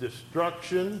the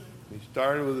destruction. He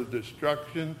started with the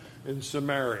destruction in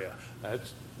Samaria.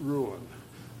 That's ruined.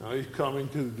 Now he's coming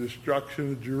to the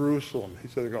destruction of Jerusalem. He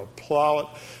said they're going to plow it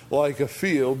like a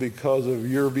field because of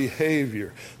your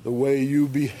behavior. The way you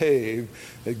behave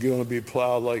is going to be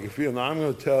plowed like a field. Now I'm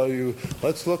going to tell you,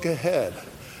 let's look ahead.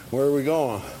 Where are we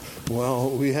going?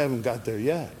 Well, we haven't got there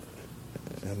yet.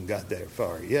 Haven't got that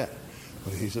far yet.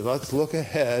 But he said, let's look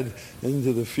ahead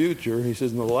into the future. He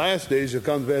says, in the last days shall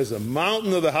come as the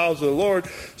mountain of the house of the Lord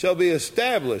shall be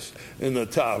established in the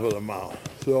top of the mountain.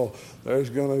 So there's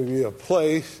going to be a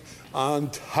place on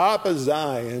top of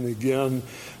Zion again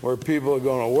where people are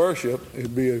going to worship. It'll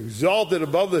be exalted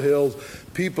above the hills.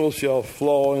 People shall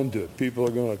flow into it. People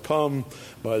are going to come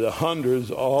by the hundreds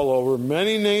all over.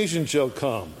 Many nations shall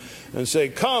come and say,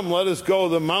 come, let us go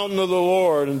to the mountain of the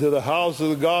Lord and to the house of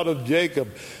the God of Jacob,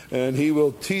 and he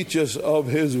will teach us of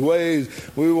his ways.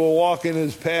 We will walk in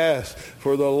his paths,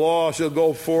 for the law shall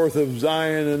go forth of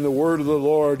Zion and the word of the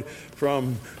Lord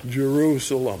from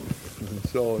Jerusalem. And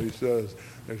so he says,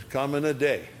 there's coming a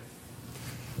day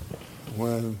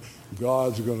when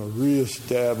God's going to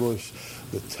reestablish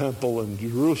the temple in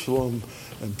Jerusalem,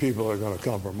 and people are going to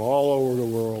come from all over the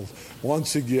world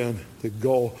once again to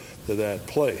go to that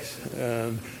place.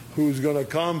 And who's going to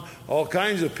come? All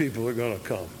kinds of people are going to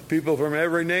come. People from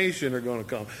every nation are going to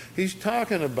come. He's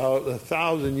talking about the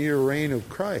 1,000-year reign of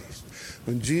Christ,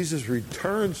 when Jesus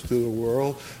returns to the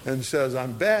world and says,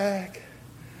 I'm back,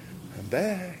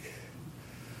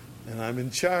 and I'm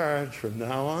in charge from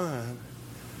now on,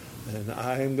 and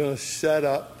I'm going to set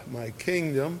up my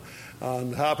kingdom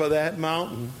on top of that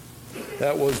mountain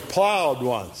that was plowed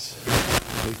once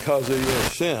because of your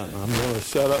sin. I'm going to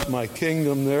set up my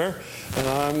kingdom there, and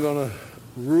I'm going to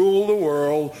rule the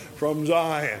world from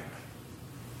Zion.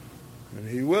 And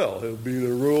he will. He'll be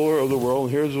the ruler of the world.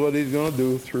 And here's what he's going to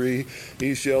do. 3,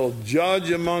 he shall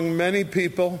judge among many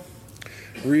people,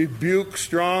 rebuke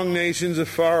strong nations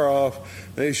afar off.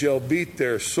 They shall beat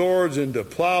their swords into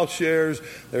plowshares,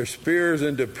 their spears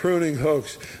into pruning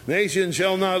hooks. Nation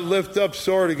shall not lift up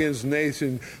sword against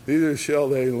nation, neither shall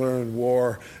they learn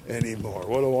war anymore.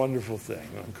 What a wonderful thing.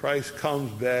 When Christ comes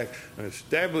back and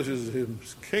establishes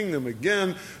his kingdom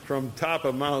again from top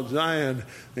of Mount Zion,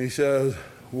 he says,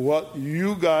 what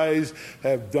you guys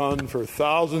have done for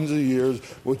thousands of years,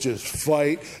 which is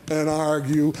fight and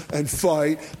argue and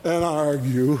fight and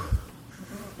argue,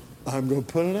 I'm going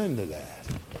to put an end to that.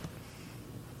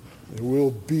 There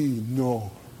will be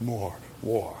no more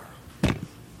war.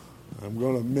 I'm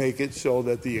going to make it so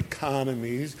that the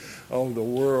economies of the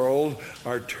world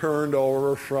are turned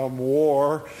over from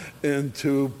war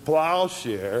into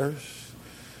plowshares.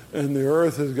 And the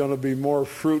earth is going to be more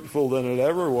fruitful than it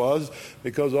ever was,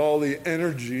 because all the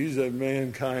energies that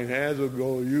mankind has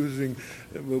will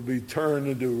be turned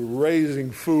into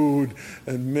raising food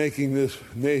and making this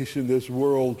nation, this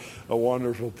world, a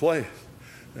wonderful place.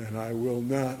 And I will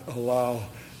not allow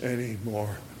any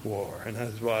more war. And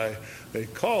that's why they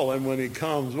call him when he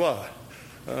comes, what?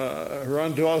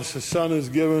 Unto us a son is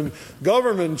given,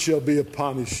 government shall be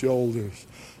upon his shoulders,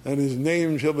 and his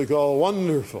name shall be called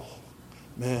Wonderful.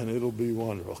 Man, it'll be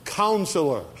wonderful.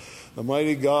 Counselor, the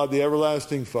mighty God, the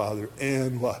everlasting Father,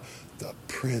 and what? The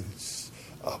Prince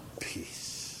of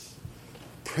Peace.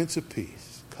 Prince of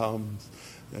Peace comes,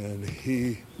 and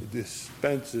he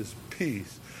dispenses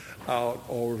peace out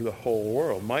over the whole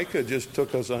world. Micah just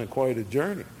took us on quite a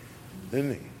journey,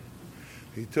 didn't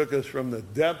he? He took us from the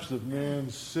depths of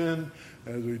man's sin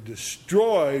as we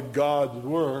destroyed God's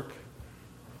work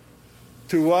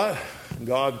to what?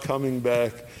 God coming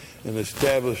back and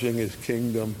establishing his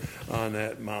kingdom on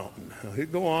that mountain. Now, he'll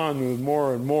go on with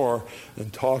more and more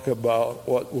and talk about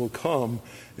what will come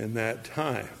in that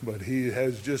time. But he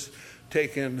has just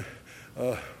taken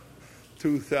a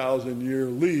 2,000-year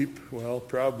leap, well,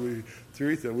 probably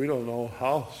 3,000. We don't know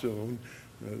how soon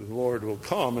the Lord will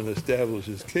come and establish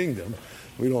his kingdom.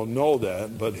 We don't know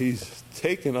that, but he's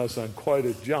taken us on quite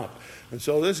a jump. And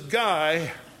so this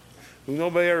guy, who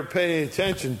nobody ever paid any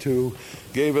attention to,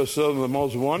 gave us some of the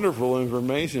most wonderful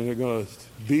information. They're going to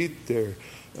beat their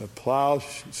plow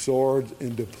swords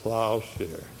into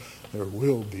plowshares. There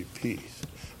will be peace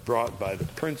brought by the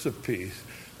Prince of Peace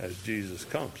as Jesus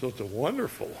comes. So it's a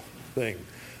wonderful thing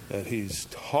that he's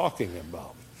talking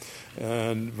about.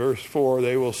 And verse 4,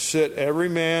 they will sit every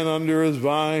man under his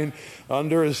vine,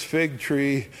 under his fig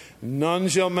tree. None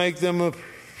shall make them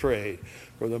afraid,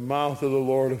 for the mouth of the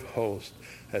Lord of hosts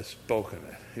has spoken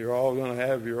it. You're all going to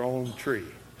have your own tree,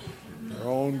 your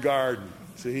own garden.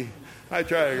 See, I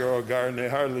try to grow a garden. They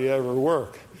hardly ever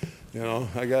work. You know,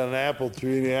 I got an apple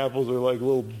tree, and the apples are like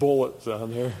little bullets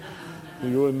on there.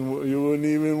 You wouldn't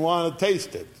even want to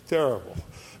taste it. It's terrible.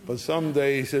 But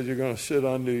someday, he says, you're going to sit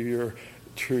under your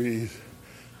trees,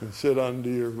 and sit under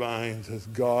your vines as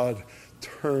God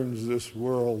turns this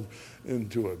world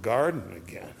into a garden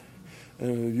again.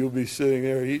 And you'll be sitting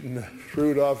there eating the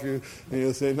fruit off you, and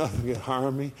you'll say, nothing can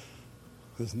harm me.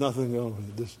 There's nothing going to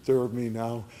disturb me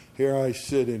now. Here I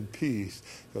sit in peace,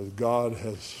 because God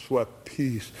has swept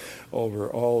peace over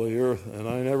all the earth, and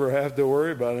I never have to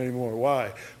worry about it anymore.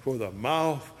 Why? For the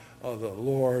mouth of the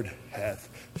Lord hath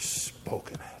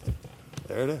spoken it.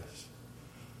 There it is.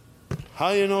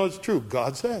 How do you know it's true?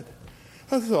 God said.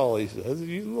 That's all he says.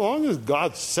 As long as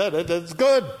God said it, that's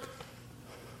good.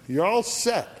 You're all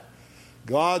set.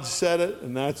 God said it,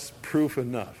 and that's proof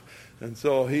enough. And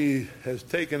so he has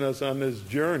taken us on this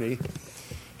journey,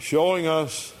 showing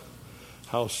us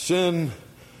how sin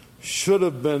should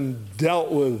have been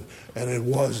dealt with, and it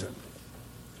wasn't.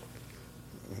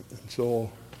 And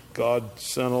so God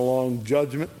sent along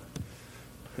judgment,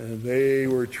 and they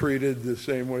were treated the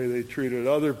same way they treated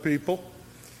other people.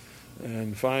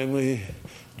 And finally,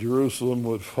 Jerusalem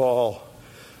would fall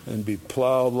and be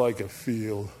plowed like a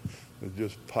field with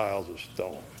just piles of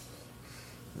stone.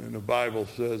 And the Bible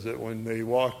says that when they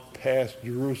walked past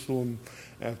Jerusalem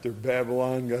after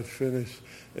Babylon got finished,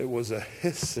 it was a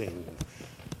hissing.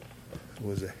 It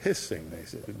was a hissing, they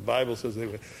said. The Bible says they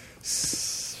went,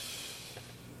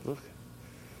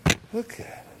 look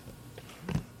at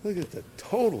it. Look at the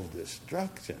total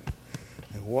destruction.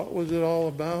 And what was it all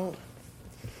about?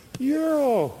 You're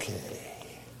okay.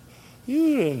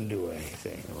 You didn't do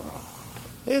anything wrong.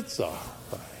 It's all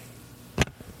right.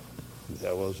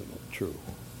 That wasn't true.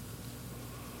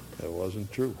 That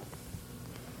wasn't true.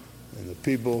 And the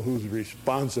people whose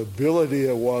responsibility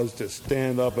it was to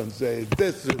stand up and say,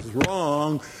 this is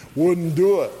wrong, wouldn't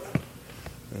do it.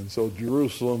 And so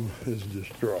Jerusalem is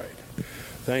destroyed.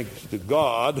 Thanks to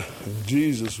God and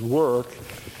Jesus' work,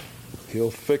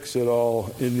 he'll fix it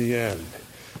all in the end.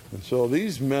 And so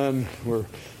these men were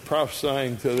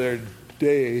prophesying to their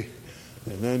day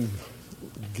and then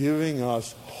giving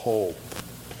us hope.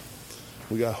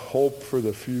 We got hope for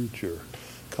the future.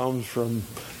 Comes from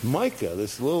Micah,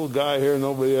 this little guy here.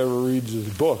 Nobody ever reads his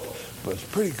book, but it's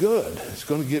pretty good. It's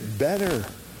going to get better.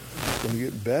 It's going to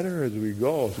get better as we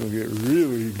go. It's going to get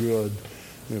really good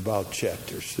in about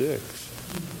chapter 6.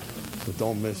 But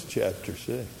don't miss chapter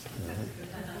 6.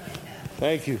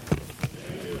 Thank you.